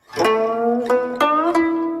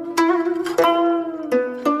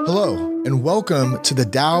and welcome to the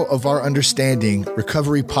Tao of Our Understanding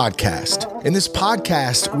Recovery Podcast. In this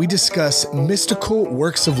podcast, we discuss mystical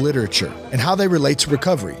works of literature and how they relate to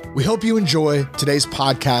recovery. We hope you enjoy today's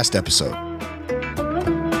podcast episode.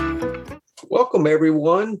 Welcome,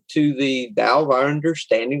 everyone, to the Tao of Our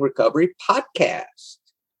Understanding Recovery Podcast.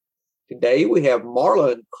 Today, we have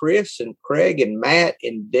Marla and Chris and Craig and Matt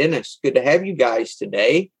and Dennis. Good to have you guys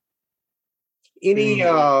today. Any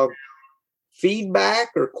feedback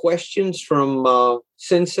or questions from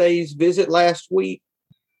Sensei's visit last week?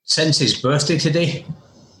 Sensei's birthday today.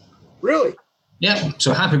 Really? Yeah.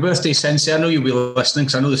 So happy birthday, Sensei. I know you'll be listening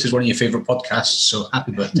because I know this is one of your favorite podcasts. So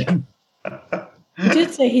happy birthday. He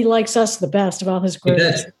did say he likes us the best of all his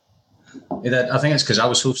groups. He did. I think it's because I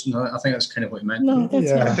was hosting. I think that's kind of what he meant. No,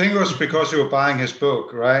 that's not. I think it was because you were buying his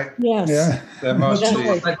book, right? Yes. Yeah. That must be.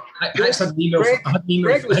 I actually had an email.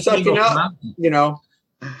 Greg was sucking up,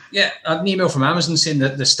 Yeah, I had an email from Amazon saying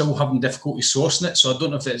that they're still having difficulty sourcing it. So I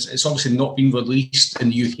don't know if it's obviously not been released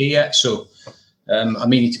in the UK yet. So I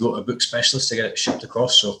may need to go to a book specialist to get it shipped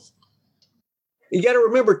across. So you got to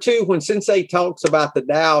remember too, when Sensei talks about the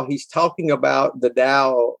Tao, he's talking about the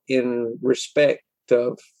Tao in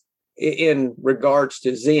regards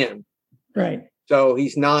to Zen. Right. So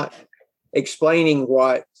he's not explaining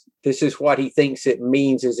what he thinks it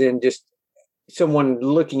means, as in just someone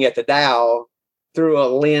looking at the Tao through a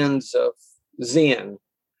lens of Zen.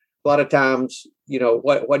 A lot of times,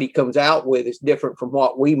 what he comes out with is different from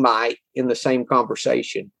what we might in the same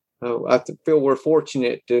conversation. I feel we're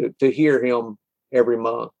fortunate to hear him every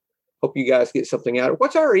month. Hope you guys get something out of it.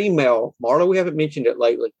 What's our email, Marla? We haven't mentioned it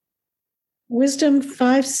lately.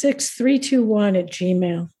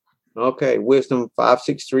 Wisdom56321@gmail. Okay,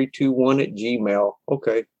 wisdom56321@gmail.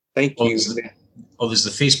 Okay, thank you. There's the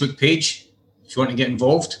Facebook page. If you want to get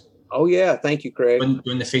involved. Oh, yeah. Thank you, Craig.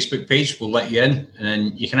 Join the Facebook page. We'll let you in, and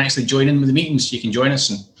then you can actually join in with the meetings. You can join us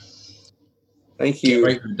and thank you.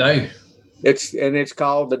 Right with Tao. It's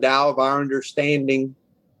called the Tao of Our Understanding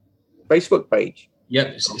Facebook page.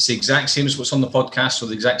 Yep, it's the exact same as what's on the podcast, so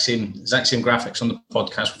the exact same graphics on the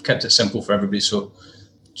podcast. We've kept it simple for everybody, so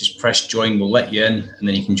just press join. We'll let you in, and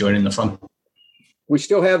then you can join in the fun. We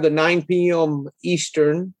still have the 9 p.m.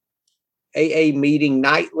 Eastern AA meeting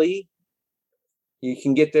nightly. You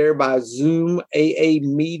can get there by Zoom,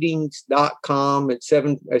 aameetings.com. It's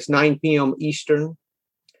 9 p.m. Eastern.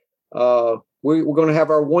 We're going to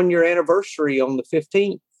have our 1-year anniversary on the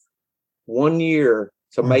 15th. 1 year.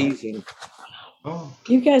 It's amazing. Oh.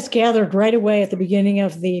 You guys gathered right away at the beginning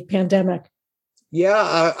of the pandemic.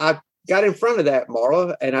 Yeah, I got in front of that,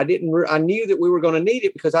 Marla, and I knew that we were going to need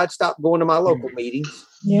it because I'd stopped going to my local meetings.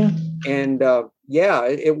 Yeah. And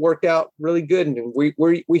it worked out really good. And we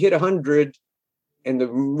hit 100. And the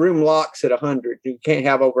room locks at 100. You can't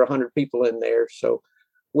have over 100 people in there. So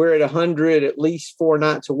we're at 100 at least 4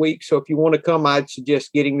 nights a week. So if you want to come, I'd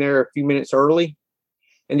suggest getting there a few minutes early.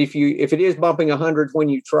 And if it is bumping 100 when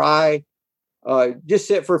you try, just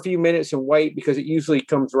sit for a few minutes and wait, because it usually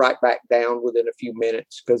comes right back down within a few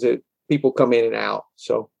minutes because people come in and out.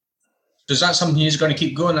 So is that something you're going to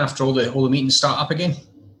keep going after all the meetings start up again?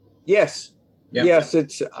 Yes. Yep. Yes.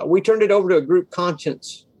 We turned it over to a group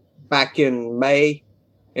conscience back in May.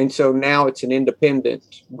 And so now it's an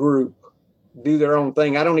independent group, do their own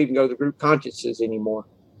thing. I don't even go to the group consciences anymore.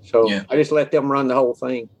 So yeah. I just let them run the whole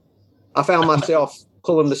thing. I found myself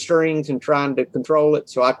pulling the strings and trying to control it.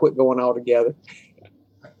 So I quit going altogether.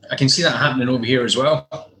 I can see that happening over here as well.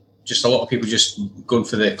 Just a lot of people just going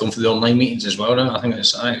for the online meetings as well now. I think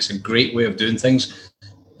it's a great way of doing things. I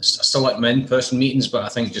still like my in-person meetings, but I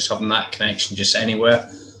think just having that connection just anywhere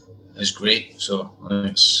is great. So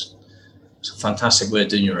it's a fantastic way of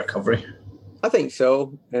doing your recovery. I think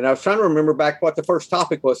so. And I was trying to remember back what the first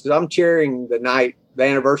topic was, because I'm chairing the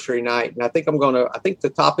anniversary night. And I think the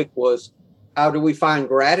topic was, how do we find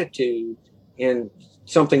gratitude in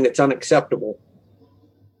something that's unacceptable?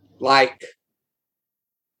 Like,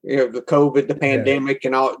 the COVID, the pandemic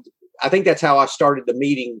and all. I think that's how I started the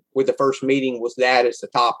meeting with the first meeting, was that as the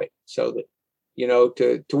topic. So that,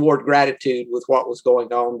 toward gratitude with what was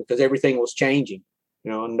going on, because everything was changing.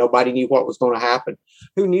 And nobody knew what was going to happen.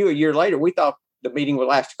 Who knew a year later? We thought the meeting would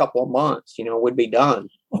last a couple of months, would be done.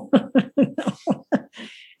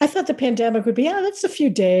 I thought the pandemic would be, that's a few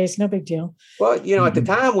days, no big deal. Well, at the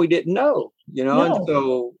time we didn't know, No. And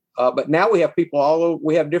so, but now we have people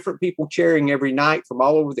we have different people chairing every night from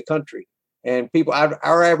all over the country. And people,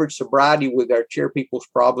 our average sobriety with our chair people is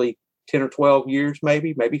probably 10 or 12 years,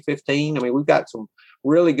 maybe 15. I mean, we've got some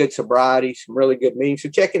really good sobriety, some really good meetings. So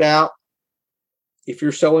check it out if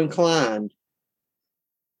you're so inclined.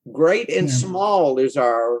 Great and Small is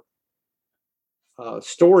our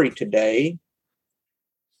story today.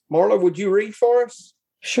 Marla, would you read for us?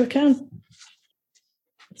 Sure can.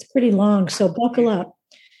 It's pretty long, so buckle up.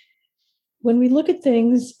 When we look at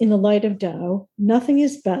things in the light of Tao, nothing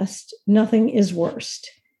is best, nothing is worst.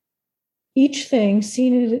 Each thing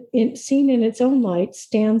seen in its own light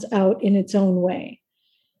stands out in its own way.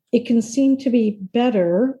 It can seem to be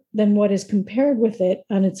better than what is compared with it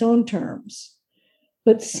on its own terms.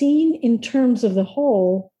 But seen in terms of the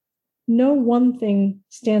whole, no one thing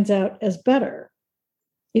stands out as better.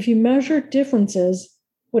 If you measure differences,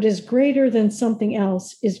 what is greater than something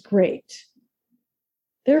else is great.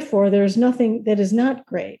 Therefore, there is nothing that is not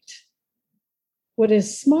great. What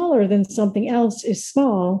is smaller than something else is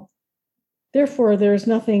small. Therefore, there is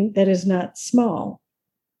nothing that is not small.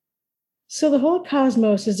 So the whole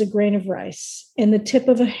cosmos is a grain of rice, and the tip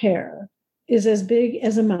of a hair is as big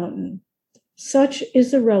as a mountain. Such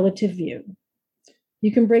is the relative view.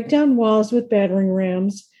 You can break down walls with battering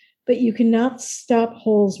rams, but you cannot stop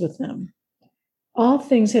holes with them. All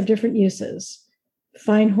things have different uses.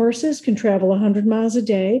 Fine horses can travel 100 miles a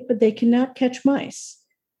day, but they cannot catch mice,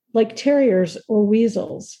 like terriers or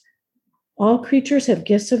weasels. All creatures have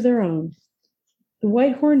gifts of their own. The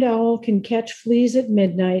white-horned owl can catch fleas at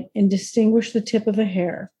midnight and distinguish the tip of a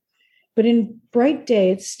hair, but in bright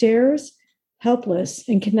day it stares, helpless,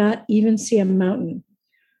 and cannot even see a mountain.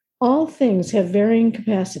 All things have varying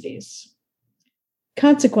capacities.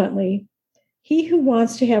 Consequently, he who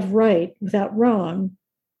wants to have right without wrong,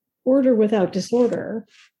 order without disorder,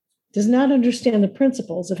 does not understand the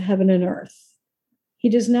principles of heaven and earth. He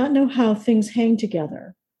does not know how things hang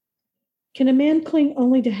together. Can a man cling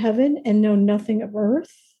only to heaven and know nothing of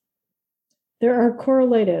earth? There are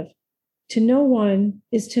correlative. To know one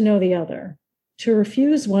is to know the other. To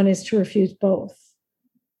refuse one is to refuse both.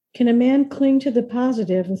 Can a man cling to the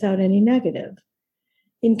positive without any negative?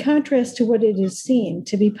 In contrast to what it is seen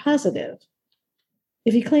to be positive.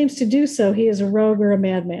 If he claims to do so, he is a rogue or a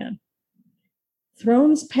madman.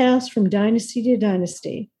 Thrones pass from dynasty to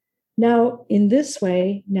dynasty, now in this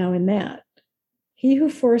way, now in that. He who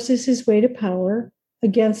forces his way to power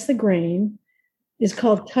against the grain is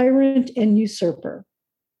called tyrant and usurper.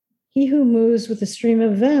 He who moves with the stream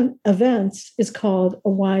of events is called a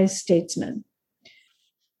wise statesman.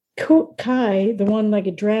 Kai, the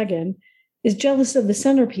one-legged dragon, is jealous of the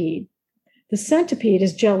centipede. The centipede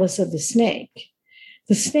is jealous of the snake.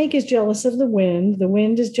 The snake is jealous of the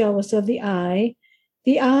wind is jealous of the eye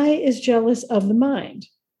is jealous of the mind.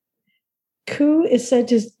 Ku said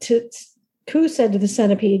to the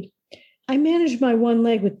centipede, I manage my one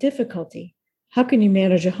leg with difficulty. How can you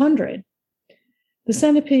manage 100?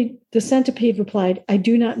 The centipede replied, I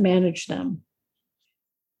do not manage them.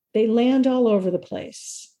 They land all over the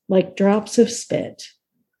place, like drops of spit.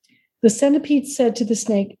 The centipede said to the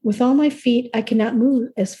snake, with all my feet, I cannot move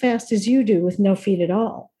as fast as you do with no feet at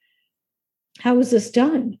all. How is this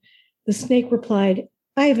done? The snake replied,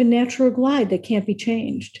 I have a natural glide that can't be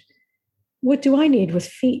changed. What do I need with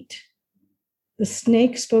feet? The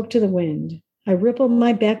snake spoke to the wind. I ripple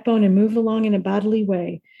my backbone and move along in a bodily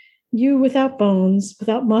way. You without bones,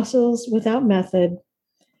 without muscles, without method,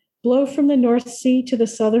 blow from the North Sea to the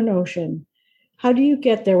Southern Ocean. How do you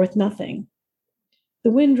get there with nothing? The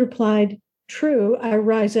wind replied, true, I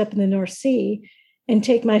rise up in the North Sea and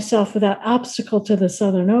take myself without obstacle to the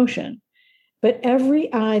Southern Ocean. But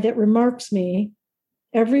every eye that remarks me,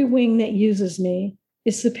 every wing that uses me,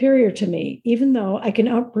 is superior to me, even though I can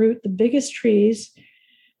uproot the biggest trees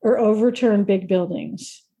or overturn big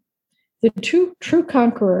buildings. The true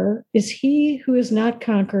conqueror is he who is not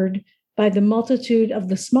conquered by the multitude of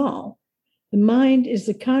the small. The mind is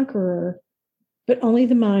the conqueror, but only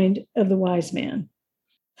the mind of the wise man.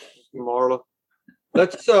 Marla,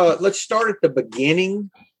 let's start at the beginning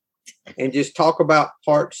and just talk about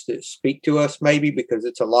parts that speak to us, maybe, because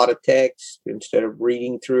it's a lot of text instead of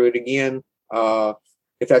reading through it again.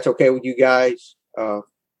 If that's okay with you guys,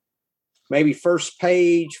 maybe first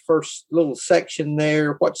page, first little section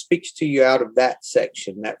there. What speaks to you out of that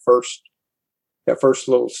section, that first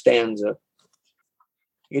little stanza?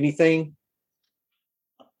 Anything?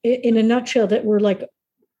 In a nutshell, that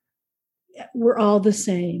we're all the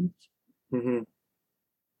same. Mm-hmm.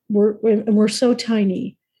 We're so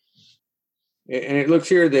tiny. And it looks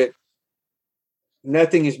here that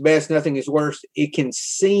nothing is best, nothing is worst. It can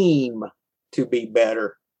seem to be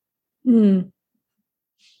better. Mm.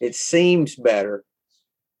 It seems better.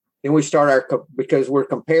 Then we start because we're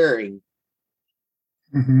comparing.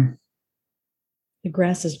 Mm-hmm. The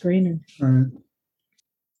grass is greener. Right.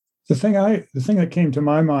 The thing that came to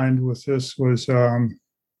my mind with this was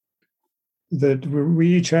that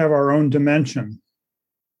we each have our own dimension.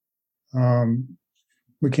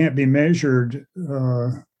 we can't be measured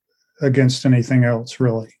against anything else,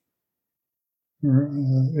 really.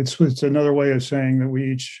 It's another way of saying that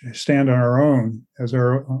we each stand on our own as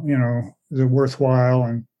our, as a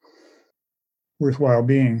worthwhile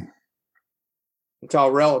being. It's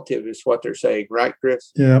all relative, is what they're saying, right,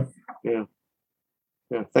 Chris? Yeah. Yeah.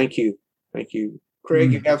 Yeah. Thank you.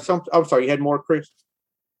 Craig, you have some? I'm sorry, you had more, Chris?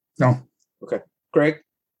 No. Okay. Craig?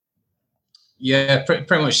 Yeah, pretty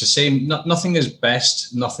much the same. Nothing is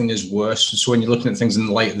best, nothing is worse. So when you're looking at things in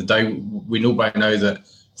the light of the Tao, we know by now that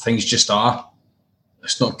things just are.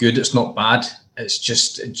 It's not good, it's not bad. That's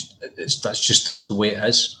just the way it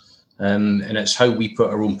is. And it's how we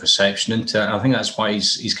put our own perception into it. I think that's why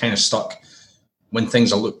he's kind of stuck when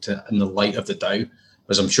things are looked at in the light of the Tao.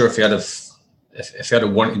 Because I'm sure if he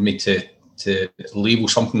had wanted me to label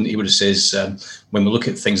something, he would have says, when we look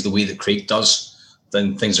at things the way that Craig does,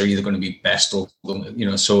 then things are either going to be best or,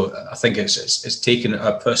 so I think it's taken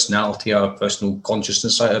our personality, our personal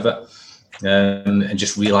consciousness out of it, and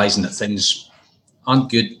just realizing that things aren't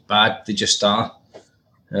good, bad, they just are.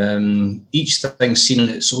 Each thing seen in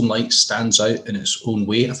its own light stands out in its own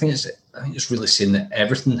way. I think it's really saying that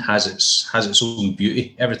everything has its own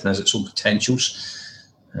beauty, everything has its own potentials.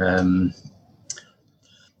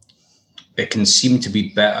 It can seem to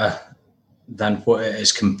be better than what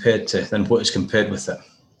is compared with it.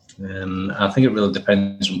 I think it really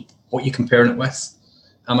depends on what you're comparing it with.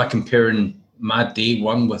 Am I comparing my day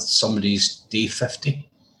 1 with somebody's day 50?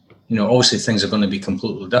 Obviously things are going to be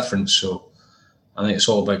completely different. So I think it's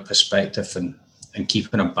all about perspective and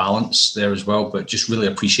keeping a balance there as well, but just really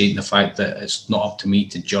appreciating the fact that it's not up to me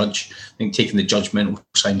to judge. I think taking the judgmental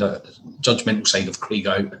side of Craig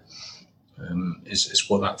out is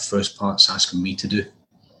what that first part's asking me to do.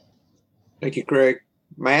 Thank you, Craig.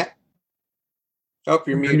 Matt? Oh,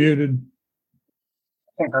 you're muted.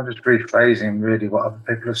 I think I'm just rephrasing really what other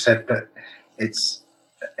people have said, but it's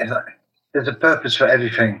like, there's a purpose for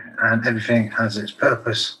everything, and everything has its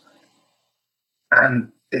purpose.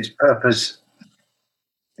 And its purpose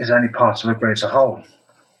is only part of a greater whole.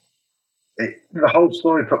 The whole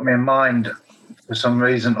story put me in mind, for some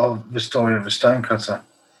reason, of the story of a stonecutter.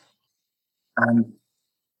 And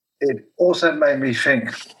it also made me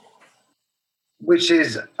think, which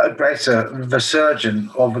is a greater, the surgeon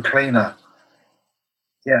or the cleaner?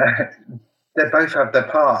 Yeah, they both have their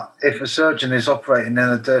part. If a surgeon is operating in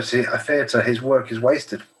a dirty theatre, his work is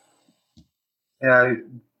wasted.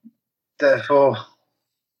 Therefore,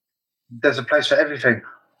 there's a place for everything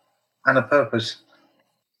and a purpose.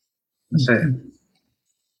 That's it.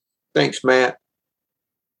 Thanks, Matt.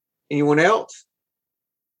 Anyone else?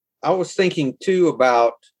 I was thinking too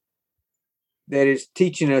about that is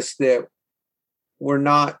teaching us that we're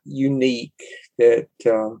not unique, that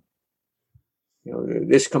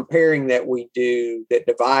this comparing that we do that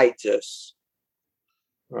divides us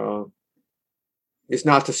is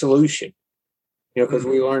not the solution. Because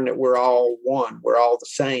we learn that we're all one, we're all the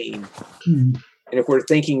same. And if we're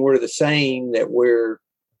thinking we're the same, that we're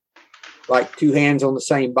like two hands on the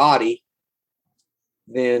same body,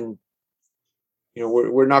 then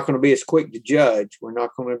we're not going to be as quick to judge. We're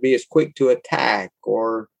not going to be as quick to attack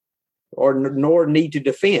or nor need to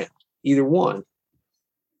defend either one.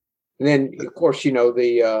 And then, of course,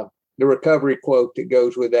 the recovery quote that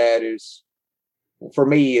goes with that is, for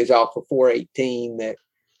me, is off of 418, that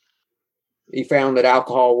he found that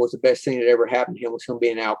alcohol was the best thing that ever happened to him, was him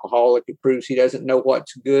being an alcoholic. It proves he doesn't know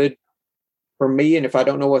what's good for me. And if I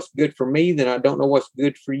don't know what's good for me, then I don't know what's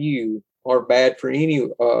good for you or bad for any,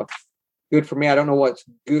 good for me. I don't know what's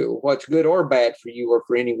good or bad for you or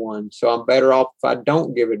for anyone. So I'm better off if I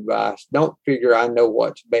don't give advice, don't figure I know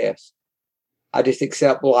what's best. I just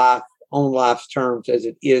accept life on life's terms as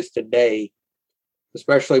it is today,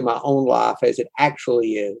 especially my own life as it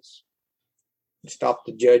actually is. Stop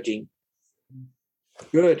the judging.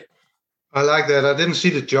 Good. I like that. I didn't see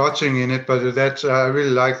the judging in it, but I really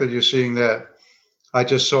like that you're seeing that. I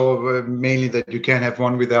just saw mainly that you can't have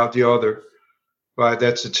one without the other, right?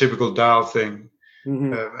 That's a typical Tao thing.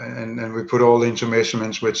 Mm-hmm. And we put all into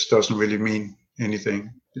measurements, which doesn't really mean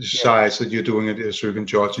anything. Besides that you're doing it so you can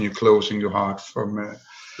judge and you're closing your heart from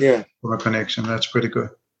a connection. That's pretty good.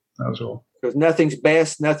 That was all. Because nothing's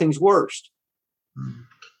best, nothing's worst. Mm.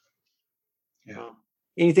 Yeah.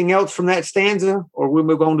 Anything else from that stanza, or we'll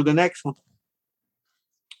move on to the next one?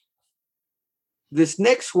 This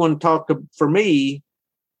next one talked for me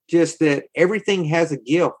just that everything has a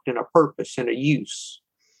gift and a purpose and a use.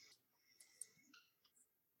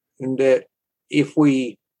 And that if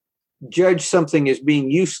we judge something as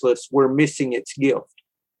being useless, we're missing its gift.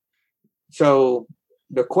 So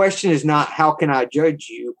the question is not, how can I judge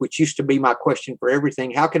you? which used to be my question for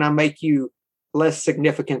everything. How can I make you less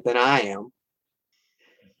significant than I am?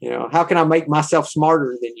 How can I make myself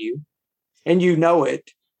smarter than you? And it,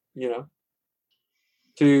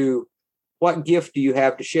 to what gift do you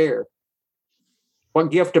have to share? What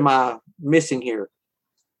gift am I missing here?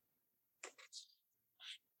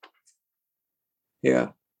 Yeah.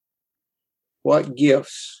 What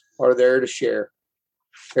gifts are there to share?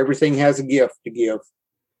 Everything has a gift to give.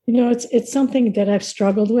 It's something that I've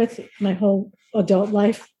struggled with my whole adult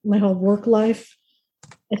life, my whole work life,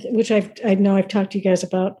 which I know I've talked to you guys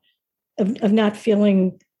about, of not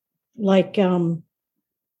feeling like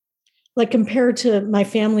compared to my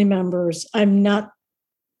family members, I'm not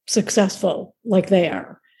successful like they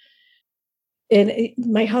are. And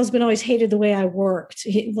my husband always hated the way I worked.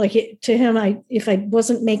 To him, if I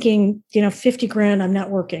wasn't making, 50 grand, I'm not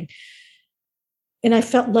working. And I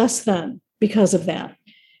felt less than because of that.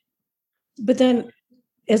 But then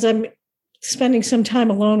as I'm spending some time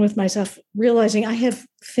alone with myself, realizing I have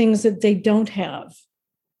things that they don't have.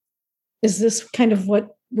 Is this kind of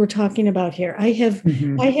what we're talking about here? I have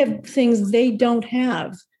things they don't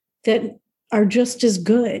have that are just as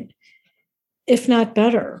good, if not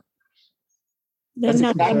better. That's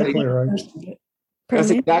exactly right. That's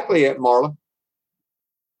exactly it, Marla.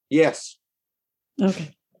 Yes.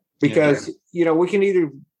 Okay. Because, we can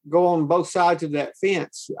either go on both sides of that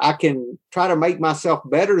fence. I can try to make myself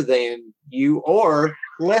better than you or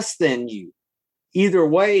less than you. Either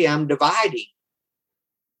way, I'm dividing.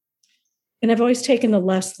 And I've always taken the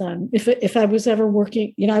less than. If I was ever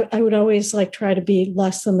working, I would always try to be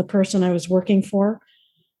less than the person I was working for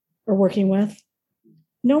or working with.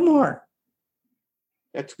 No more.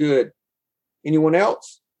 That's good. Anyone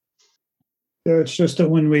else? Yeah, it's just that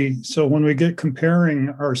when we get comparing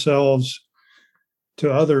ourselves to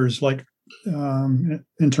others,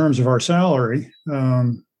 in terms of our salary,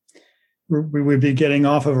 we would be getting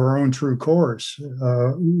off of our own true course.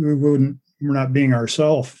 We're not being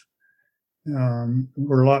ourselves.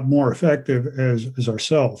 We're a lot more effective as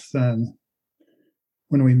ourselves than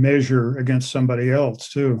when we measure against somebody else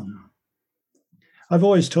too. I've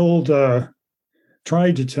always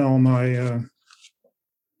tried to tell my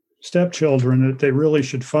stepchildren that they really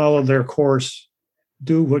should follow their course,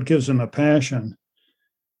 do what gives them a passion,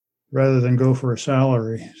 rather than go for a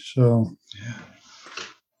salary. So,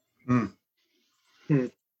 My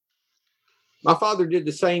father did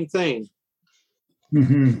the same thing.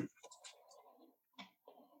 Mm-hmm.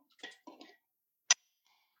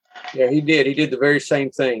 Yeah, he did. He did the very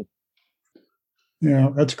same thing. Yeah,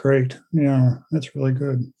 that's great. Yeah, that's really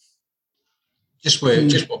good. Just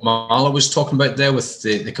what Marla was talking about there with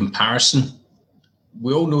the comparison.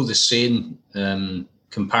 We all know the saying,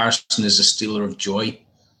 comparison is a stealer of joy.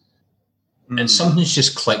 And something's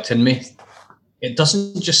just clicked in me. It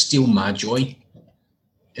doesn't just steal my joy.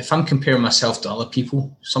 If I'm comparing myself to other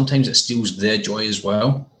people, sometimes it steals their joy as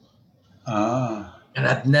well. And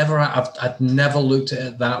I'd never looked at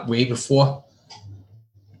it that way before.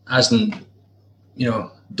 As in,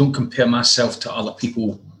 don't compare myself to other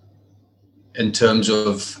people in terms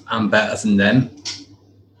of I'm better than them,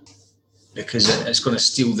 because it's going to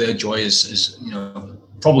steal their joy. It's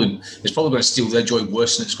probably going to steal their joy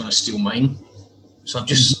worse than it's going to steal mine. So I've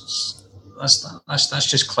just that's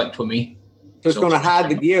just clicked with me. So it's going to hide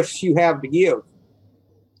the gifts you have to give,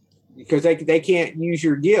 because they can't use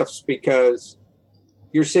your gifts because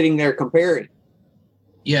you're sitting there comparing.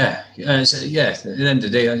 Yeah. At the end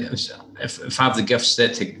of the day, if I have the gifts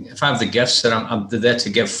that I'm there to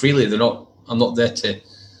give freely, I'm there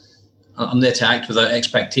to act without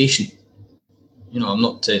expectation. I'm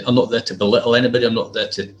not there to belittle anybody. I'm not there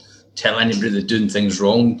to tell anybody they're doing things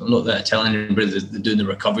wrong. I'm not there to tell anybody that they're doing the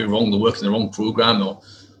recovery wrong, they're working the wrong program, or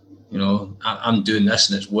I'm doing this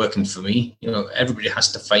and it's working for me. Everybody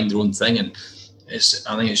has to find their own thing, and I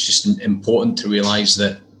think it's just important to realize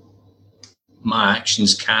that my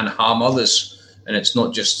actions can harm others, and it's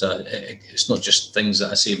not just things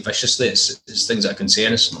that I say viciously. It's things that I can say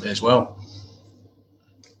innocently as well.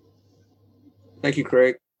 Thank you,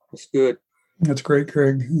 Craig. That's good. That's great,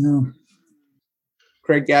 Craig. Yeah.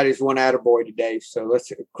 Craig got his one attaboy today, so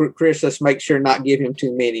Chris, let's make sure not give him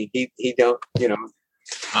too many. He don't, he'll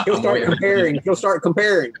start comparing. He'll start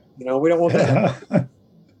comparing. We don't want that.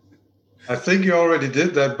 I think you already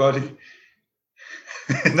did that, buddy.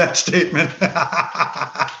 In that statement.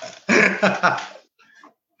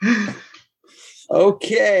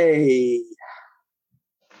 Okay.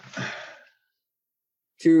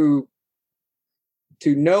 To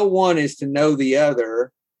know one is to know the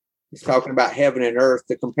other. He's talking about heaven and earth.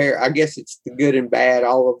 To compare, I guess it's the good and bad,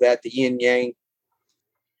 all of that, the yin yang.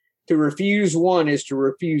 to refuse one is to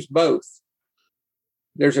refuse both.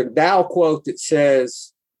 There's a Tao quote that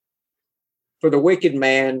says, for the wicked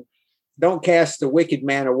man, don't cast the wicked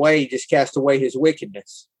man away, just cast away his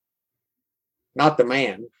wickedness. Not the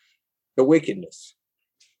man, the wickedness.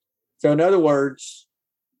 So in other words,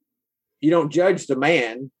 you don't judge the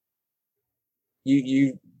man.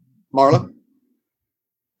 You Marla?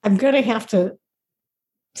 I'm going to have to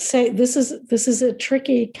say this is a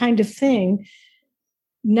tricky kind of thing,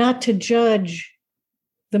 not to judge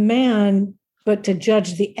the man, but to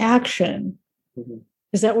judge the action. Mm-hmm.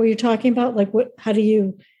 Is that what you're talking about? Like, how do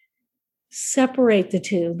you separate the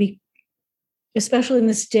two? Especially in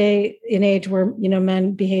this day and age where,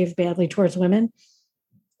 men behave badly towards women.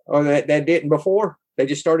 Oh, that didn't before? They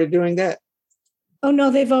just started doing that? Oh,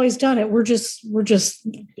 no, they've always done it. We're just,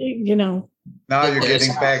 Now you're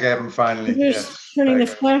getting back at them finally. We're just turning the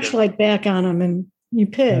flashlight back on them, and you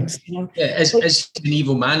pigs, Yeah, is he an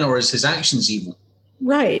evil man, or is his actions evil?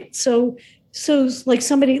 Right. So like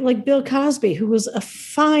somebody like Bill Cosby, who was a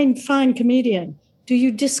fine comedian, do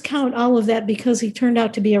you discount all of that because he turned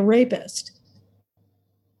out to be a rapist?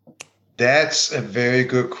 That's a very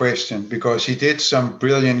good question, because he did some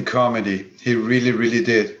brilliant comedy. He really, really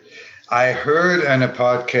did. I heard on a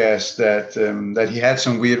podcast that he had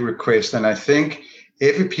some weird requests, and I think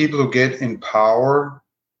every people who get in power,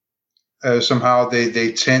 somehow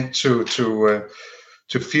they tend to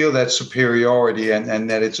feel that superiority and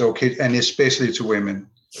that it's okay, and especially to women.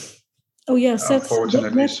 Oh yes, that's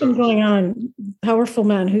been going on. Powerful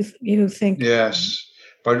men who think. Yes,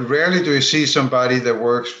 but rarely do you see somebody that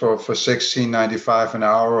works for $16.95 an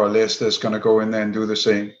hour or less that's going to go in there and do the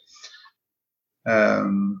same.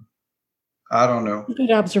 I don't know.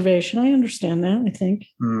 Good observation. I understand that, I think.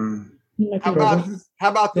 How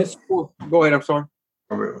about this? Go ahead. I'm sorry.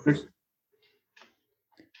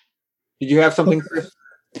 Did you have something, Chris?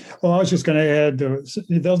 Well, I was just going to add,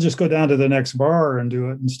 they'll just go down to the next bar and do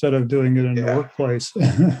it instead of doing it in the workplace.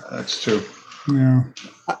 That's true. Yeah.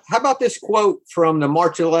 How about this quote from the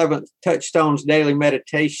March 11th Touchstones Daily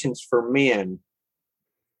Meditations for Men?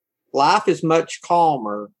 Life is much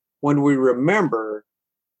calmer when we remember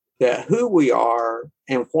that who we are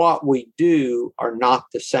and what we do are not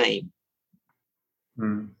the same.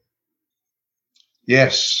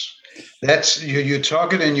 Yes, that's you're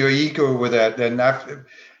talking in your ego with that, and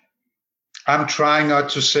I'm trying not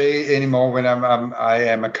to say anymore when I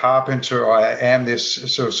am a carpenter or I am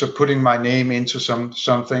this. So putting my name into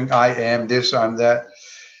something, I am this, I'm that.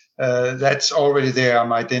 That's already there.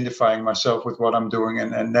 I'm identifying myself with what I'm doing,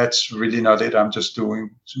 and that's really not it. I'm just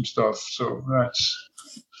doing some stuff. So that's.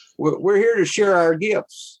 We're here to share our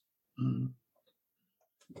gifts. And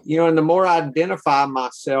the more I identify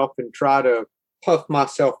myself and try to puff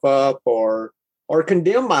myself up or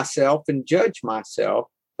condemn myself and judge myself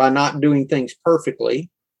by not doing things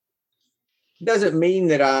perfectly, it doesn't mean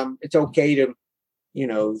that it's okay to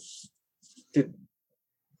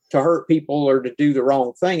hurt people or to do the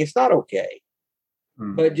wrong thing. It's not okay.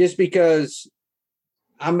 But just because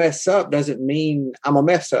I mess up doesn't mean I'm a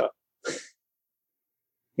mess up.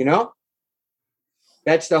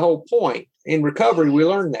 That's the whole point. In recovery, we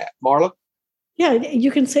learn that. Marla? Yeah, you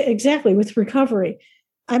can say exactly with recovery.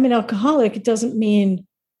 I'm an alcoholic. It doesn't mean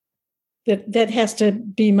that has to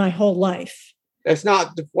be my whole life. That's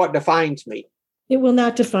not what defines me. It will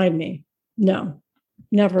not define me. No,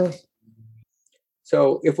 never.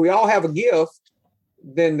 So if we all have a gift,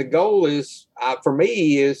 then the goal is, for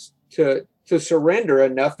me, is to surrender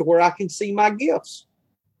enough to where I can see my gifts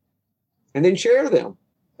and then share them.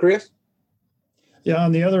 Chris? Yeah,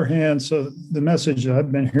 on the other hand, so the message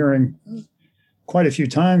I've been hearing quite a few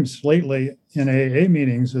times lately in AA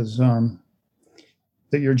meetings is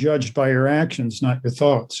that you're judged by your actions, not your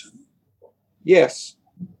thoughts. Yes.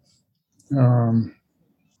 It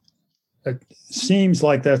seems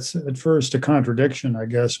like that's at first a contradiction, I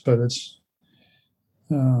guess, but it's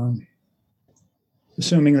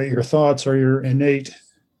assuming that your thoughts are your innate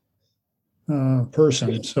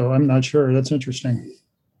person. So I'm not sure. That's interesting.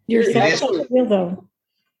 Your thoughts aren't real, though.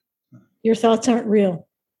 Your thoughts aren't real.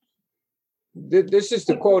 This is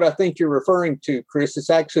the quote I think you're referring to, Chris. It's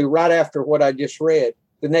actually right after what I just read,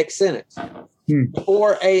 the next sentence.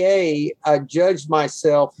 Before AA, I judged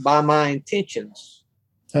myself by my intentions,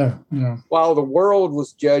 while the world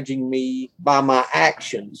was judging me by my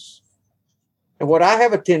actions. And what I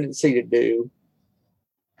have a tendency to do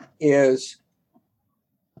is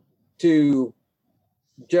to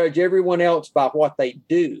judge everyone else by what they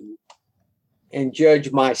do and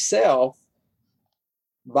judge myself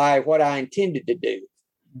by what I intended to do.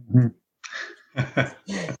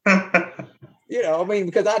 I mean,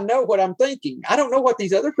 because I know what I'm thinking. I don't know what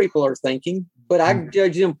these other people are thinking, but I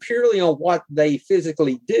judge them purely on what they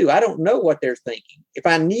physically do. I don't know what they're thinking. If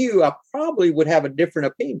I knew, I probably would have a different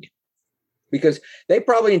opinion, because they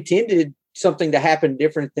probably intended something to happen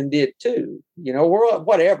different than did too, or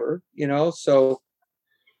whatever, so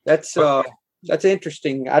that's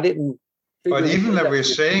interesting. I didn't. But even that we're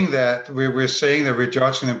saying that we're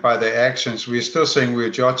judging them by their actions, we're still saying we're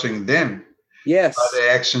judging them. Yes. By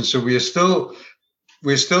their actions. So we're still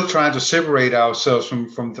trying to separate ourselves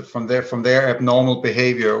from their abnormal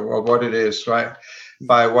behavior, or what it is, right?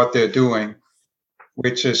 By what they're doing,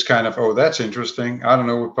 which is kind of, oh, that's interesting. I don't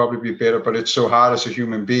know, would probably be better, but it's so hard as a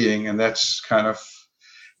human being, and that's kind of,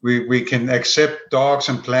 we can accept dogs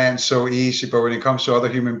and plants so easy, but when it comes to other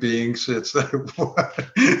human beings, it's like, what?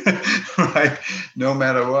 Right? No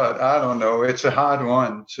matter what. I don't know. It's a hard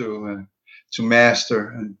one to master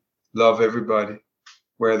and love everybody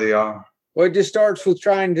where they are. Well, it just starts with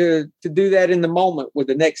trying to do that in the moment with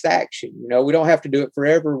the next action. We don't have to do it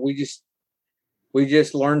forever. We just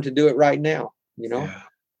learn to do it right now. Yeah.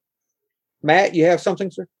 Matt, you have something,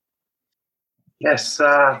 sir? Yes,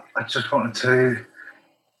 I just wanted to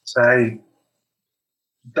say,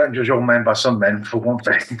 don't judge all men by some men, for one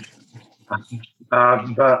thing.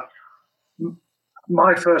 But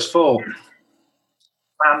my first thought,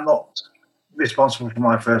 I'm not responsible for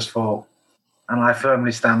my first thought, and I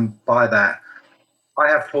firmly stand by that. I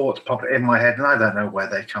have thoughts pop in my head, and I don't know where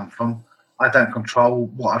they come from. I don't control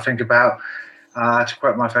what I think about. To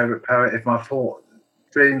quote my favourite poet, if my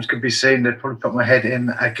dreams could be seen, they'd probably put my head in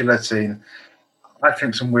a guillotine. I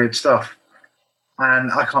think some weird stuff,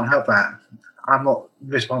 and I can't help that. I'm not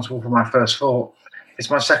responsible for my first thought. It's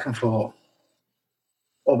my second thought,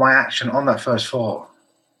 or my action on that first thought,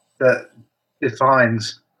 that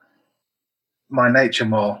defines my nature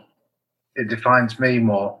more. It defines me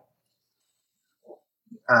more.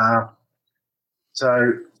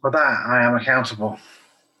 So for that, I am accountable.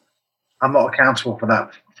 I'm not accountable for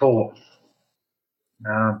that thought.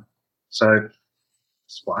 So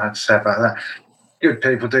that's what I have to say about that. Good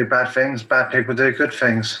people do bad things. Bad people do good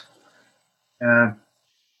things. I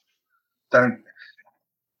try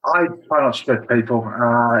not to judge people.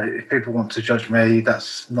 If people want to judge me,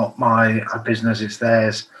 that's not my business. It's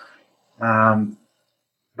theirs.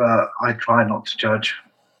 But I try not to judge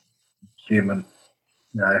human.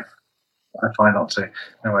 I try not to.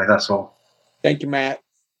 Anyway, that's all. Thank you, Matt.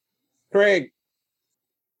 Craig.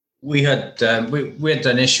 We had we had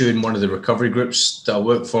an issue in one of the recovery groups that I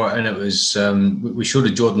work for, and it was we showed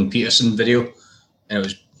a Jordan Peterson video, and it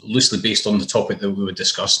was loosely based on the topic that we were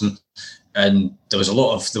discussing, and there was a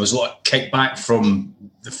lot of kickback from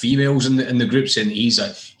the females in the group saying he's a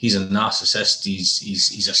narcissist,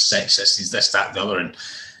 he's a sexist, he's this, that, the other,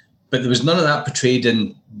 but there was none of that portrayed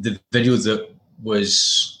in the video that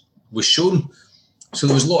was shown. So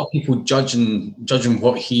there was a lot of people judging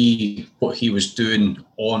what he was doing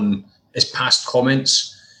on his past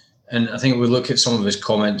comments, and I think if we look at some of his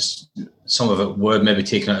comments, some of it were maybe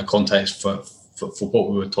taken out of context for what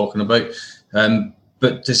we were talking about.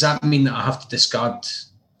 But does that mean that I have to discard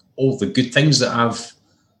all the good things that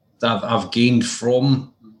I've gained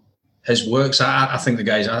from his works? I think the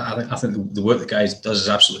guys, I think the work the guy does is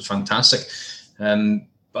absolutely fantastic.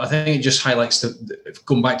 But I think it just highlights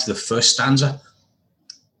going back to the first stanza.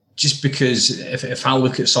 Just because if I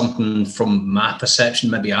look at something from my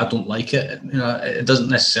perception, maybe I don't like it, it doesn't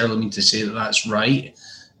necessarily mean to say that that's right.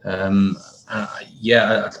 I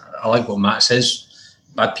like what Matt says.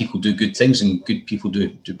 Bad people do good things and good people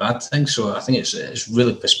do bad things. So I think it's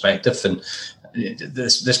really perspective, and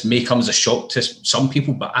this may come as a shock to some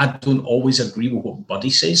people, but I don't always agree with what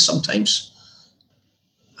Buddy says sometimes.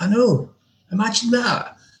 I know. Imagine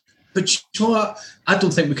that. But you know what? I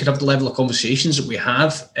don't think we could have the level of conversations that we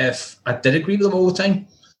have if I did agree with them all the time.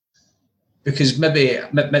 Because maybe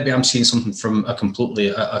I'm seeing something from a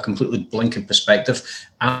completely blinkered perspective.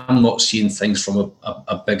 I'm not seeing things from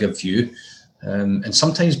a bigger view. And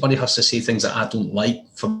sometimes Buddy has to say things that I don't like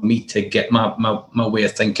for me to get my way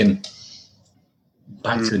of thinking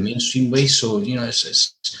back to the mainstream way. So,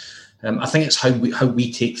 I think it's how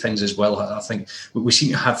we take things as well. I think we seem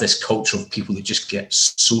to have this culture of people that just get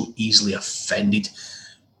so easily offended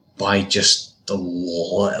by just the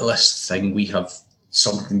littlest thing. We have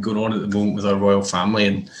something going on at the moment with our royal family,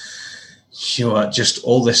 and just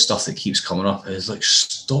all this stuff that keeps coming up is like,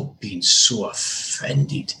 stop being so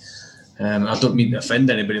offended. I don't mean to offend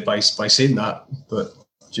anybody by saying that, but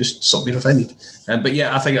just stop being offended. But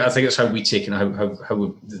yeah, I think it's how we take and how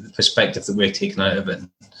the perspective that we're taking out of it.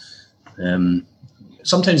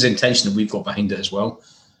 Sometimes the intention that we've got behind it as well.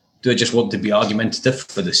 Do I just want to be argumentative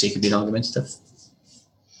for the sake of being argumentative?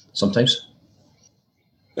 Sometimes.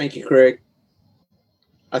 Thank you, Craig.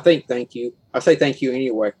 Thank you. I say thank you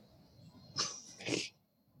anyway.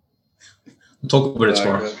 We'll talk about it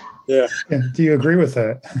tomorrow. Yeah. Do you agree with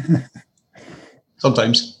that?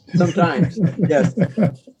 Sometimes. Sometimes, yes.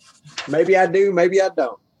 Maybe I do, maybe I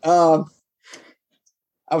don't.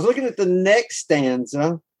 I was looking at the next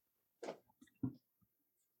stanza.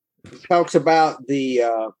 It talks about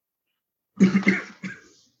the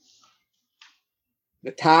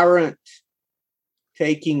tyrant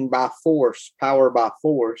taking by force, power by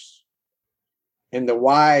force, and the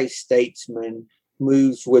wise statesman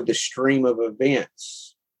moves with the stream of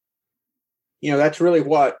events. You know, that's really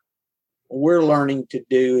what we're learning to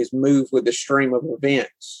do, is move with the stream of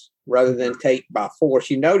events rather than take by force.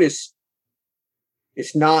 You notice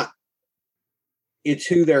it's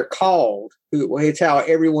who they're called. It's how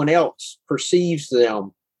everyone else perceives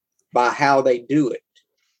them by how they do it.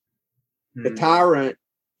 Mm-hmm. The tyrant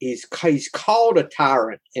he's called a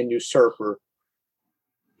tyrant and usurper,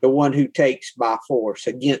 the one who takes by force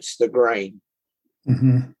against the grain.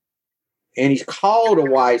 Mm-hmm. And he's called a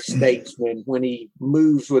wise statesman when he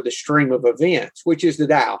moves with the stream of events, which is the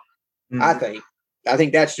Tao. Mm-hmm. I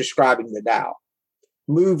think that's describing the Tao.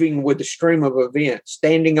 Moving with the stream of events,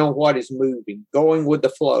 standing on what is moving, going with the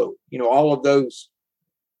flow. You know, all of those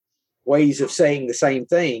ways of saying the same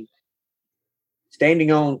thing.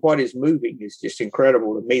 Standing on what is moving is just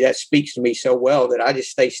incredible to me. That speaks to me so well that I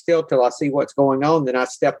just stay still till I see what's going on. Then I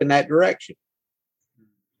step in that direction.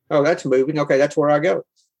 Oh, that's moving. Okay, that's where I go.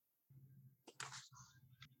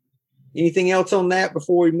 Anything else on that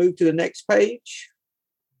before we move to the next page?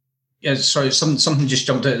 Yeah, sorry, something just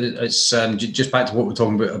jumped out. It's just back to what we're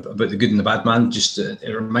talking about the good and the bad man. Just it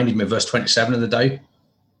reminded me of verse 27 of the Tao.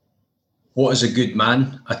 What is a good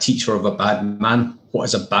man? A teacher of a bad man. What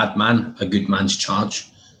is a bad man? A good man's charge.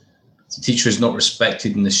 The teacher is not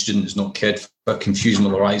respected and the student is not cared for. Confusion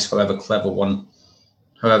will arise, however clever one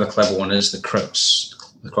is. The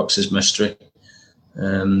crux is mystery.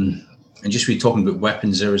 And just be talking about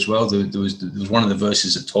weapons there as well. There was one of the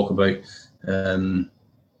verses that talk about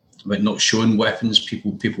not showing weapons.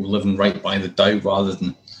 People living right by the Tao rather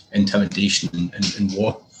than intimidation and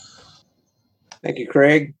war. Thank you,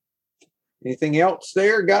 Craig. Anything else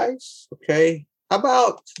there, guys? Okay. How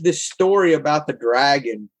about this story about the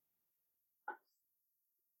dragon?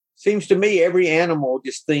 Seems to me every animal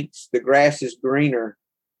just thinks the grass is greener.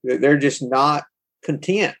 They're just not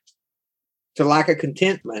content. To lack of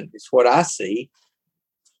contentment is what I see.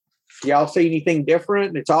 Y'all see anything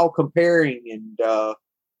different? It's all comparing. And I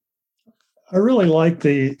really like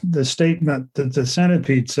the statement that the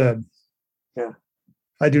centipede said. Yeah.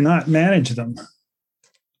 I do not manage them.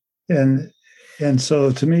 And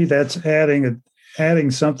so to me, that's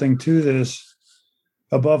adding something to this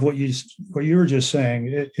above what you were just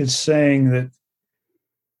saying. It's saying that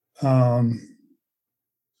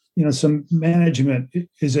some management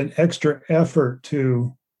is an extra effort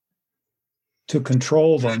to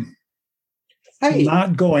control them,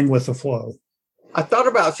 not going with the flow. I thought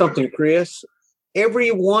about something, Chris. Every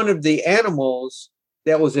one of the animals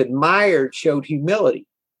that was admired showed humility.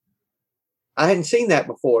 I hadn't seen that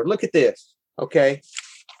before. Look at this. Okay.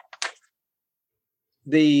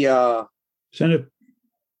 The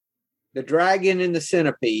dragon and the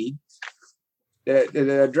centipede.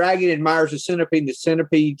 The dragon admires the centipede. The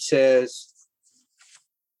centipede says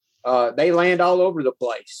they land all over the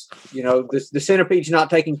place. You know, the centipede's not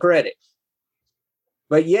taking credit.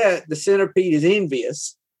 But yet the centipede is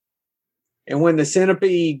envious. And when the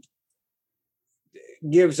centipede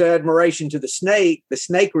gives admiration to the snake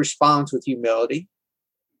responds with humility.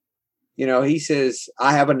 You know, he says,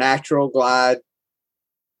 I have a natural glide.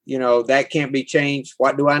 You know, that can't be changed.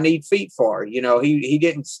 What do I need feet for? You know, he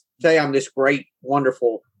didn't say I'm this great,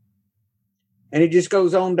 wonderful. And it just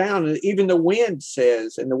goes on down. Even the wind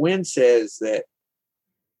says that,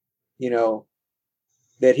 you know,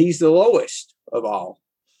 that he's the lowest of all.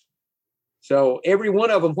 So every one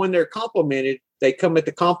of them, when they're complimented, they come at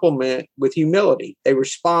the compliment with humility. They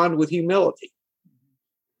respond with humility.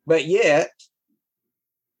 But yet,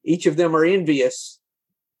 each of them are envious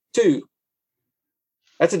too.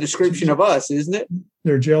 That's a description of us, isn't it?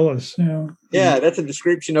 They're jealous. Yeah. Yeah, that's a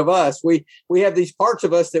description of us. We have these parts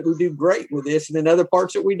of us that we do great with this, and then other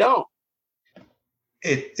parts that we don't.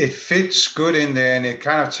 It fits good in there, and it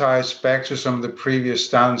kind of ties back to some of the previous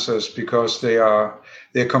stanzas because they're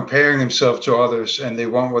comparing themselves to others, and they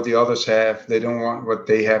want what the others have. They don't want what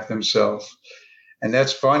they have themselves. And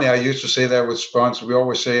that's funny. I used to say that with sponsors. We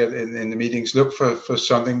always say it in the meetings, look for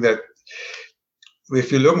something that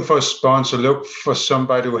if you're looking for a sponsor, look for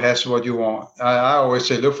somebody who has what you want. I always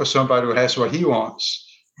say, look for somebody who has what he wants,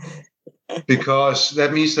 because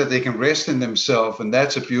that means that they can rest in themselves, and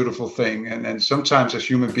that's a beautiful thing. And sometimes as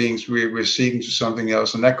human beings, we're seeking to something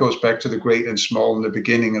else, and that goes back to the great and small in the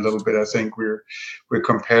beginning a little bit. I think we're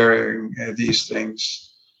comparing these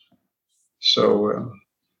things. So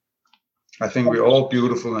I think we're all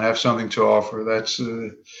beautiful and have something to offer. That's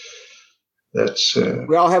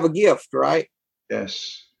we all have a gift, right?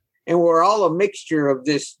 Yes. And we're all a mixture of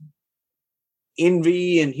this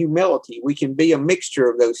envy and humility. We can be a mixture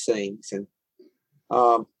of those things. And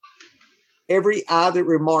every eye that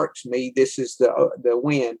remarks me, this is the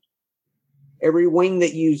wind. Every wing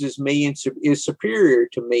that uses me is superior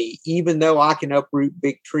to me, even though I can uproot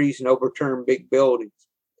big trees and overturn big buildings.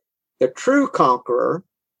 The true conqueror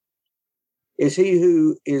is he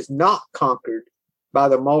who is not conquered by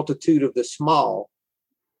the multitude of the small.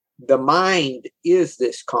 The mind is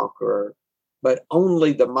this conqueror, but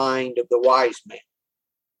only the mind of the wise man.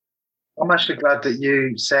 I'm actually glad that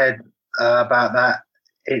you said about that.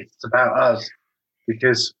 It's about us,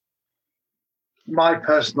 because my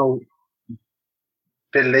personal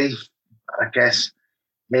belief, I guess,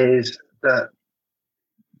 is that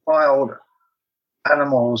wild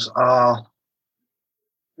animals are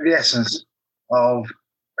the essence of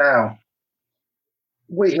Tao.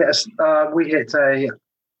 We hit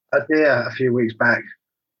a deer a few weeks back,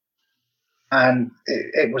 and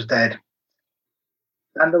it was dead.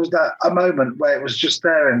 And there was a moment where it was just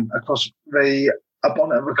staring across a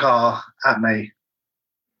bonnet of a car at me,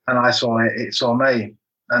 and I saw it. It saw me,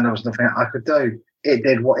 and there was nothing I could do. It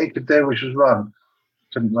did what it could do, which was run.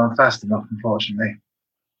 Couldn't run fast enough, unfortunately.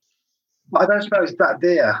 But I don't suppose that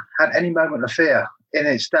deer had any moment of fear in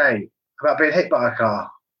its day about being hit by a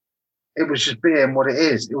car. It was just being what it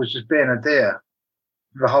is. It was just being a deer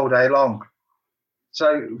the whole day long.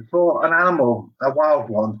 So for an animal, a wild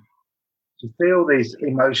one, to feel these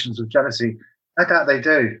emotions of jealousy, I doubt they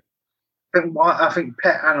do. I think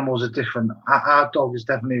pet animals are different. Our dog is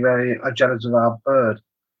definitely very jealous of our bird.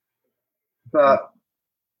 But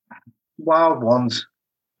wild ones,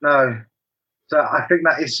 no. So I think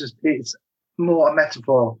that it's more a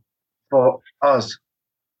metaphor for us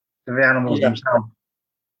than the animals themselves.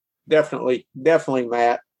 Definitely,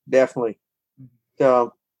 Matt. Definitely.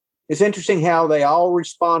 It's interesting how they all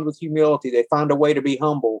respond with humility. They find a way to be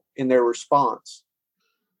humble in their response,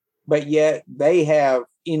 but yet they have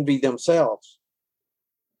envy themselves.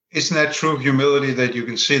 Isn't that true humility, that you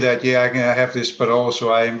can see that, I have this, but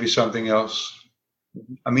also I envy something else?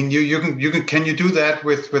 I mean, you can you do that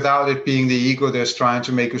without it being the ego that's trying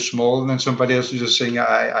to make you smaller than somebody else? You're just saying,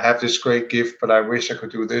 I have this great gift, but I wish I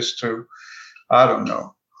could do this too. I don't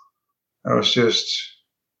know. It was just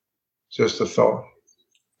a thought.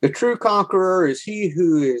 The true conqueror is he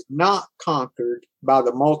who is not conquered by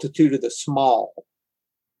the multitude of the small.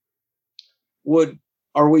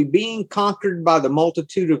 Are we being conquered by the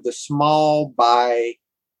multitude of the small by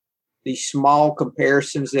the small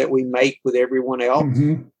comparisons that we make with everyone else?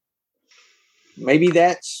 Mm-hmm. Maybe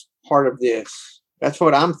that's part of this. That's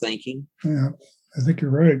what I'm thinking. Yeah, I think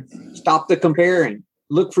you're right. Stop the comparing.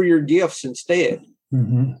 Look for your gifts instead.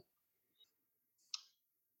 Mm-hmm.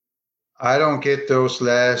 I don't get those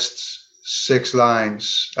last 6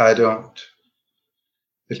 lines. I don't.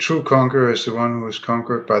 The true conqueror is the one who is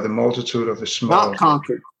conquered by the multitude of the small. Not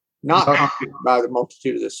conquered by the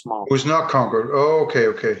multitude of the small. Who's not conquered. Oh,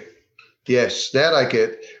 okay. Yes, that I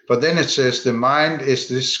get. But then it says the mind is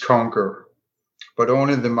this conqueror, but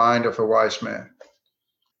only the mind of a wise man.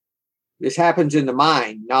 This happens in the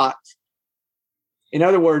mind, not. In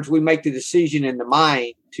other words, we make the decision in the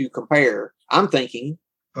mind to compare. I'm thinking.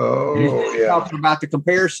 Oh, yeah. Talking about the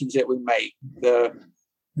comparisons that we make,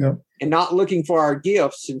 and not looking for our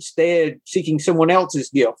gifts, instead seeking someone else's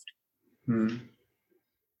gift.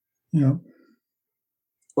 Yeah.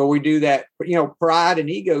 Well, we do that. Pride and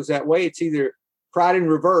ego's that way. It's either pride in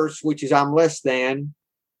reverse, which is I'm less than,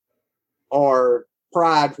 or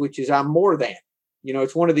pride, which is I'm more than.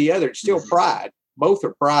 It's one or the other. It's still pride. Both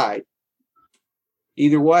are pride.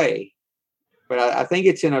 Either way. But I think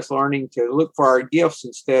it's in us learning to look for our gifts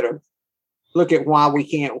instead of look at why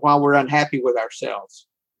we're unhappy with ourselves.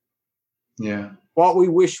 Yeah. What we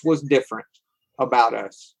wish was different about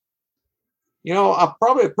us.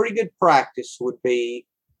 Probably a pretty good practice would be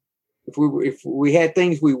if we had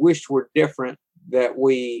things we wished were different, that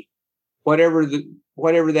we, whatever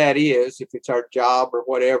that is, if it's our job or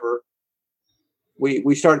whatever,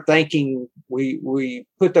 we start thanking, we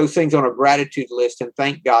put those things on a gratitude list and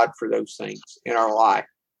thank God for those things in our life.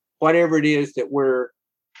 Whatever it is that we're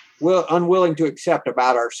unwilling to accept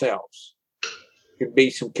about ourselves. could be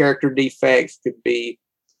some character defects, could be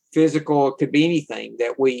physical, it could be anything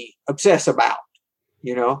that we obsess about,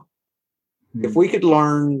 you know. If we could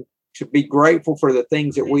learn to be grateful for the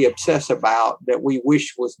things that we obsess about that we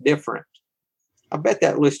wish was different, I bet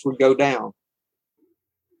that list would go down.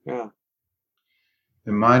 Yeah.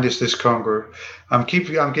 The mind is this conqueror. I'm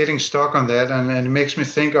getting stuck on that, and it makes me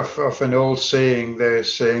think of an old saying. They're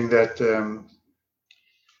saying that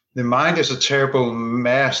the mind is a terrible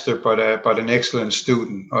master, but an excellent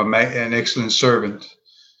student, or an excellent servant.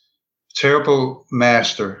 Terrible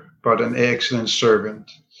master, but an excellent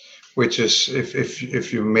servant. Which is,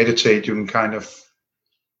 if you meditate, you can kind of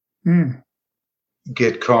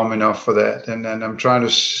get calm enough for that. And I'm trying to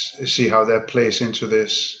see how that plays into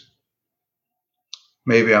this.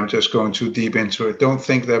 Maybe I'm just going too deep into it. Don't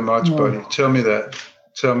think that much, buddy. Tell me that.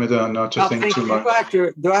 Tell me not to think too much.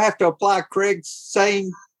 Do I have to apply Craig's saying?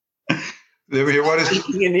 What is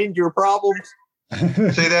thinking and end your problems?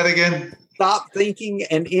 Say that again. Stop thinking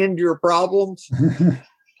and end your problems.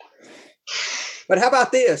 But how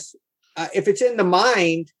about this? If it's in the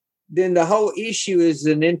mind, then the whole issue is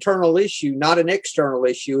an internal issue, not an external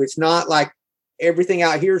issue. It's not like everything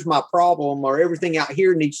out here is my problem or everything out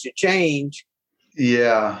here needs to change.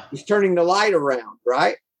 Yeah. He's turning the light around,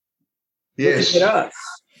 right? Yes. Looking at us,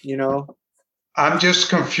 you know. I'm just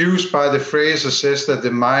confused by the phrase that says that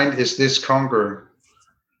the mind is this conqueror.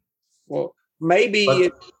 Well,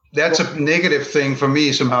 maybe that's a negative thing for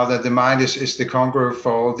me somehow, that the mind is the conqueror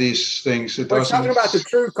for all these things. We're talking about the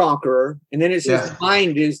true conqueror, and then it says the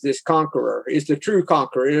mind is this conqueror, is the true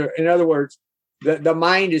conqueror. In other words, the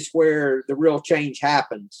mind is where the real change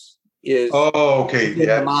happens. In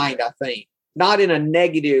the mind, I think. Not in a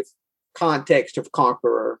negative context of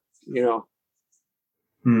conqueror, you know.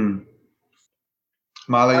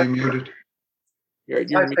 Marla, you muted. I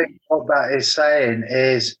think what that is saying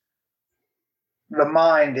is the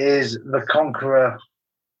mind is the conqueror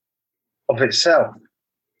of itself.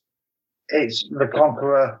 It's the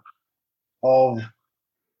conqueror of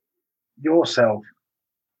yourself.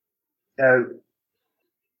 You know,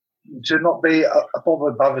 to not be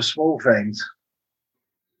bothered by the small things.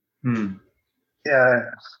 Yeah.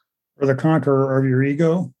 Or the conqueror of your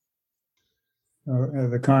ego,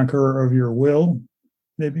 the conqueror of your will,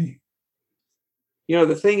 maybe. You know,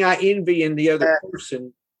 the thing I envy in the other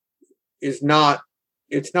person is not,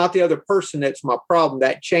 it's not the other person that's my problem.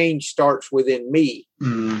 That change starts within me.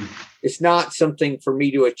 It's not something for me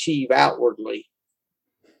to achieve outwardly.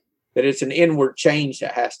 That it's an inward change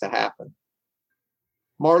that has to happen.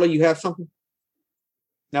 Marla, you have something?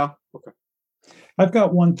 No? Okay. I've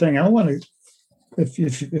got one thing I want to,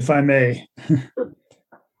 if I may.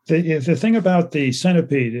 The thing about the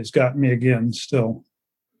centipede has got me again still.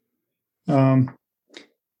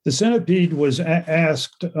 The centipede was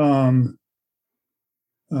asked, how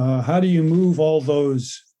do you move all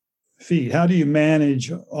those feet? How do you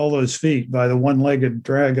manage all those feet by the one-legged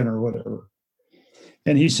dragon or whatever?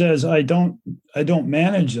 And he says, I don't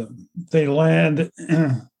manage them. They land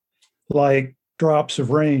like drops of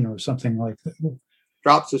rain or something like that.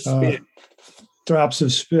 Drops of spit. Drops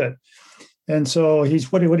of spit. And so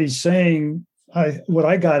what he's saying, what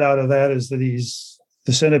I got out of that is that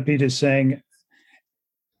the centipede is saying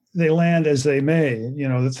they land as they may, you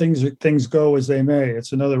know, the things go as they may.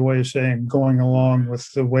 It's another way of saying going along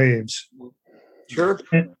with the waves. Sure.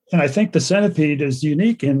 And I think the centipede is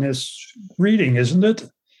unique in this reading, isn't it?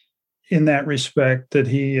 In that respect, that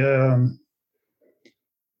he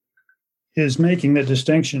is making the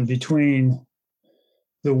distinction between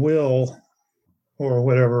the will or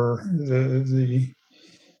whatever,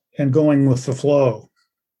 and going with the flow.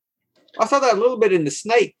 I saw that a little bit in the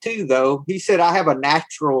snake too, though. He said, I have a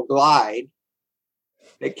natural glide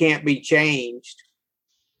that can't be changed.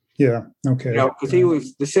 Yeah. Okay. You know,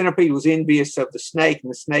 because the centipede was envious of the snake,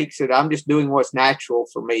 and the snake said, I'm just doing what's natural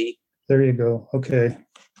for me. There you go. Okay.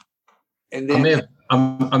 And then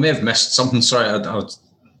I may have missed something. Sorry, I was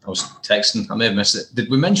texting. I may have missed it.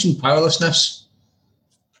 Did we mention powerlessness?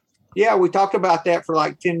 Yeah, we talked about that for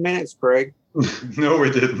like 10 minutes, Craig. No, we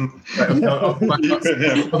didn't. I'll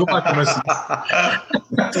go back and listen.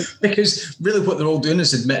 Because really what they're all doing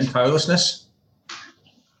is admitting powerlessness.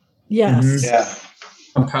 Yes. Mm-hmm. Yeah.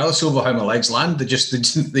 I'm powerless over how my legs land. They just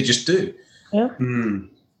do. Yeah.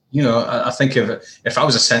 You know, I think if I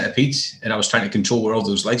was a centipede and I was trying to control where all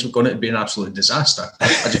those legs were going, it'd be an absolute disaster.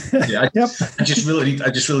 I just really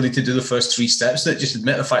need to do the first 3 steps. That just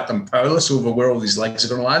admit the fact I'm powerless over where all these legs are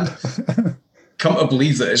going to land. Come to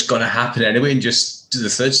believe that it's going to happen anyway, and just do the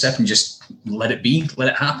 3rd step and just let it be, let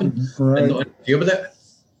it happen, right. and not interfere with it.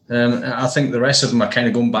 I think the rest of them are kind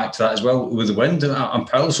of going back to that as well. With the wind, I'm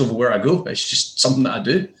powerless over where I go. It's just something that I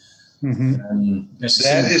do. Mm-hmm.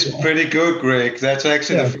 That is pretty good, Greg. That's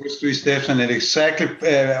actually the first 3 steps, and it exactly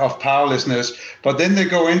of powerlessness. But then they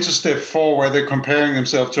go into step 4, where they're comparing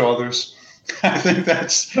themselves to others. I think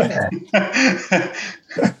that's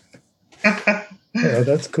yeah,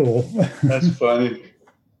 that's cool. That's funny.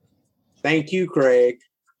 Thank you, Craig.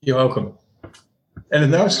 You're welcome.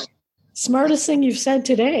 Anything else? Smartest thing you've said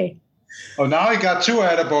today. Oh, now I got 2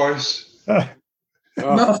 attaboys.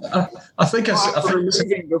 No, I think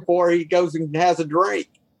before he goes and has a drink.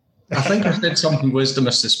 I think I said something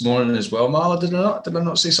wisdomous this morning as well, Marla. Did I not? Did I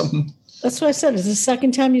not say something? That's what I said. It's the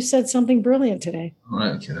second time you said something brilliant today. All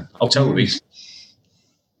right, okay. I'll tell Louise.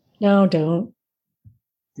 No, don't.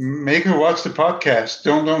 Make her watch the podcast.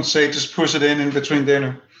 Don't say, just push it in between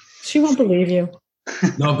dinner. She won't believe you.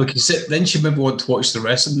 No, because then she maybe want to watch the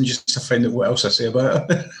rest of them just to find out what else I say about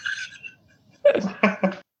it.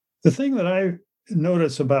 The thing that I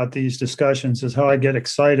notice about these discussions is how I get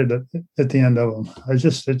excited at the end of them. It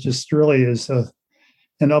just really is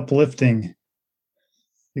an uplifting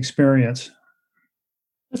experience.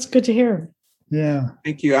 That's good to hear. Yeah.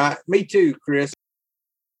 Thank you. Me too, Chris.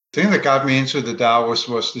 The thing that got me into the Tao was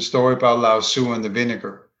the story about Lao Tzu and the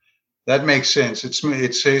vinegar. That makes sense.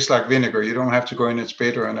 It tastes like vinegar. You don't have to go in, it's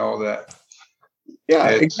bitter and all that. Yeah,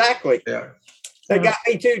 exactly. Yeah. That got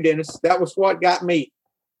me too, Dennis. That was what got me.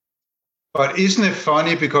 But isn't it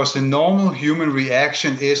funny? Because the normal human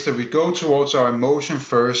reaction is that we go towards our emotion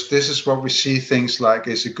first. This is what we see things like.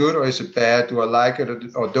 Is it good or is it bad? Do I like it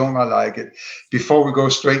or don't I like it? Before we go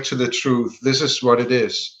straight to the truth. This is what it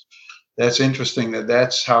is. That's interesting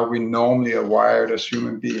that's how we normally are wired as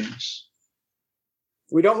human beings.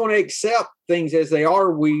 We don't want to accept things as they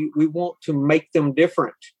are. We want to make them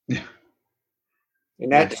different. Yeah.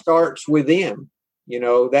 And that starts within.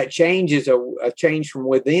 That change is a change from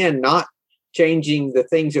within, not changing the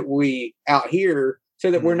things that we out here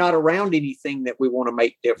so that we're not around anything that we want to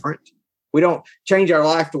make different. We don't change our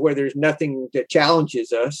life to where there's nothing that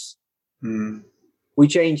challenges us. Mm. We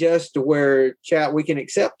change us to where we can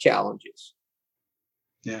accept challenges.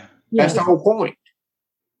 Yeah. That's the whole point.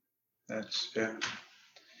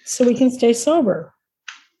 So we can stay sober.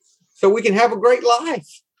 So we can have a great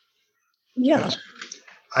life. Yeah.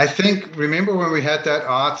 I think, remember when we had that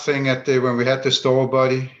art thing when we had the store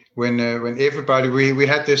buddy, when everybody, we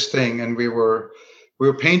had this thing and we were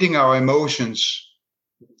painting our emotions,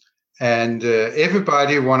 and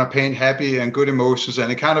everybody want to paint happy and good emotions,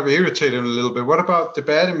 and it kind of irritated them a little bit. What about the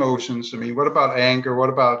bad emotions? I mean, what about anger? What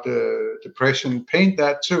about depression? Paint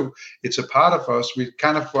that too. It's a part of us. We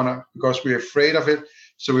kind of want to, because we're afraid of it,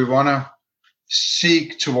 so we want to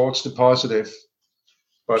seek towards the positive.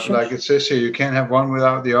 But like it says here, you can't have one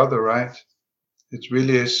without the other, right? It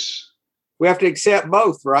really is. We have to accept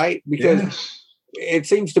both, right? Because it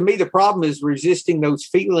seems to me the problem is resisting those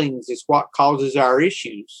feelings is what causes our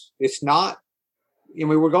issues. It's not,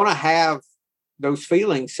 we're going to have those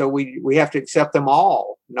feelings, so we have to accept them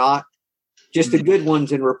all, not just the good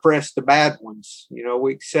ones and repress the bad ones.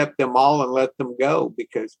 We accept them all and let them go,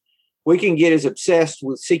 because we can get as obsessed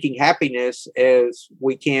with seeking happiness as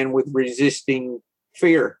we can with resisting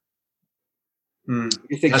fear.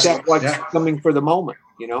 Just accept what's coming for the moment,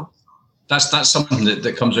 That's something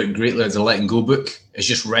that comes out greatly of the Letting Go book, is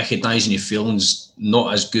just recognizing your feelings,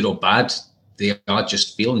 not as good or bad. They are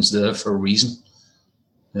just feelings. They're there for a reason.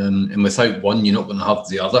 And without one, you're not going to have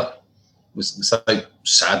the other. Without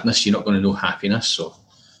sadness, you're not going to know happiness, or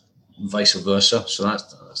vice versa. So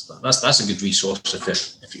that's a good resource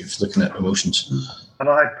if you're looking at emotions. And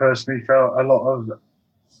I personally felt a lot of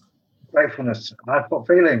gratefulness. I've got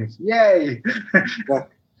feelings. Yay!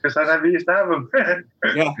 Because I never used to have them.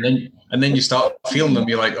 And then you start feeling them.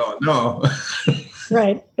 You're like, oh no.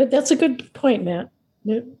 Right, but that's a good point, Matt.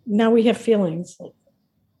 Now we have feelings.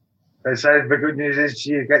 They say the good news is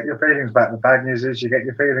you get your feelings back. The bad news is you get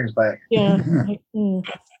your feelings back. Yeah.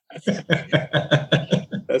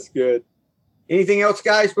 That's good. Anything else,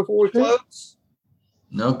 guys, before we close?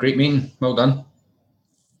 No, great meeting. Well done.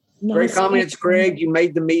 Great comments, Craig. You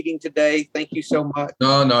made the meeting today. Thank you so much.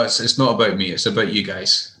 No, it's not about me. It's about you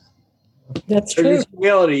guys. That's true. There's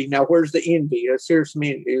humility. Now, where's the envy?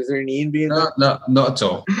 Seriously, is there any envy in that? No, not at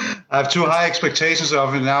all. I have too high expectations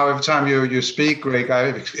of it now. Every time you speak, Greg, I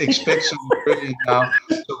expect something brilliant now.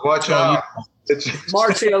 So watch out.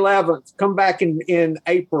 March the 11th. Come back in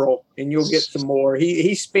April, and you'll get some more.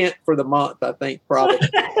 He's spent for the month, I think, probably.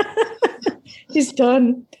 He's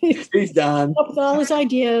done. He's done. Up with all his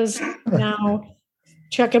ideas. Now,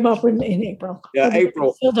 check him up in April. Yeah,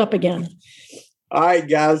 April. Filled up again. All right,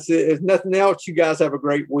 guys. If nothing else, you guys have a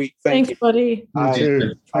great week. Thank you. Thanks, buddy. You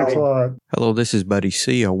too. Thanks a lot. Hello, this is Buddy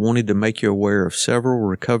C. I wanted to make you aware of several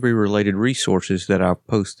recovery-related resources that I've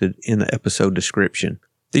posted in the episode description.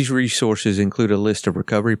 These resources include a list of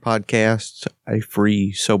recovery podcasts, a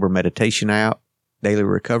free sober meditation app, daily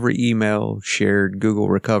recovery email, shared Google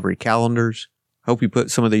recovery calendars. Hope you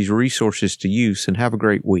put some of these resources to use and have a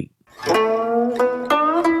great week.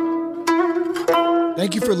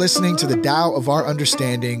 Thank you for listening to the Tao of Our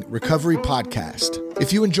Understanding Recovery Podcast.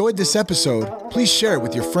 If you enjoyed this episode, please share it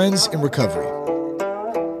with your friends in recovery.